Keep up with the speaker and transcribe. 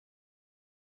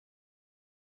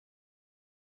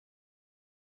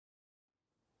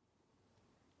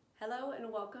Hello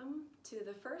and welcome to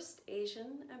the first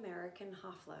Asian American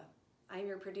Hafla. I'm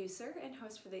your producer and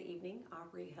host for the evening,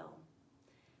 Aubre Hill.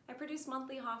 I produce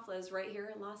monthly Haflas right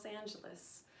here in Los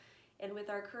Angeles. And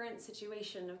with our current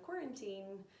situation of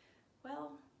quarantine,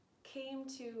 well, came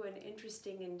to an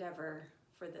interesting endeavor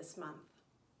for this month.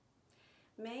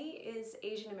 May is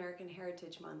Asian American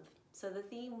Heritage Month, so the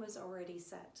theme was already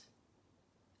set.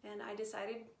 And I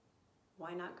decided,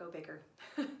 why not go bigger?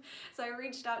 So I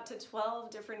reached out to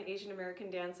 12 different Asian American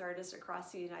dance artists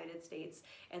across the United States,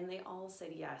 and they all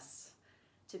said yes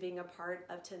to being a part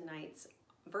of tonight's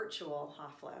virtual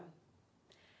Hafla.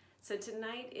 So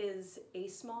tonight is a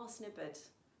small snippet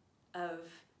of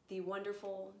the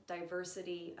wonderful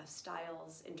diversity of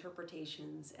styles,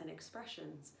 interpretations, and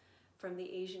expressions from the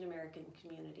Asian American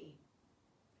community.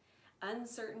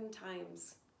 Uncertain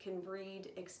times can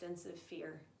breed extensive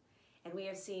fear, and we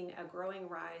have seen a growing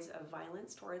rise of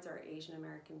violence towards our Asian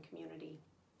American community.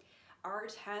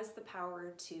 Art has the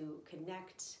power to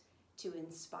connect, to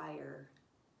inspire,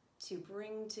 to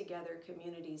bring together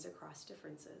communities across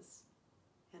differences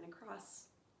and across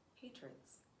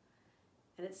hatreds.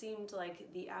 And it seemed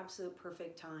like the absolute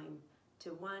perfect time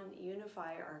to, one,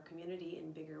 unify our community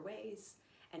in bigger ways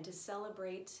and to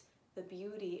celebrate the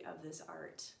beauty of this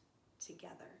art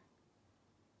together.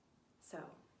 So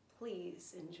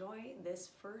please enjoy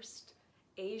this first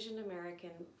Asian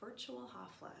American virtual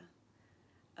Hafla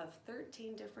of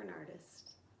 13 different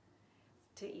artists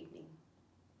to evening.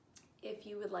 If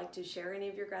you would like to share any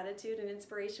of your gratitude and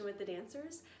inspiration with the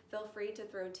dancers, feel free to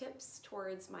throw tips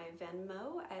towards my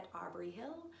Venmo at Aubre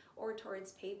Hill or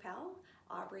towards PayPal,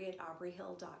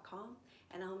 aubre@aubrehill.com,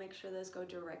 and I'll make sure those go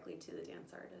directly to the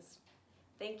dance artist.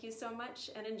 Thank you so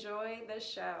much and enjoy the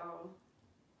show.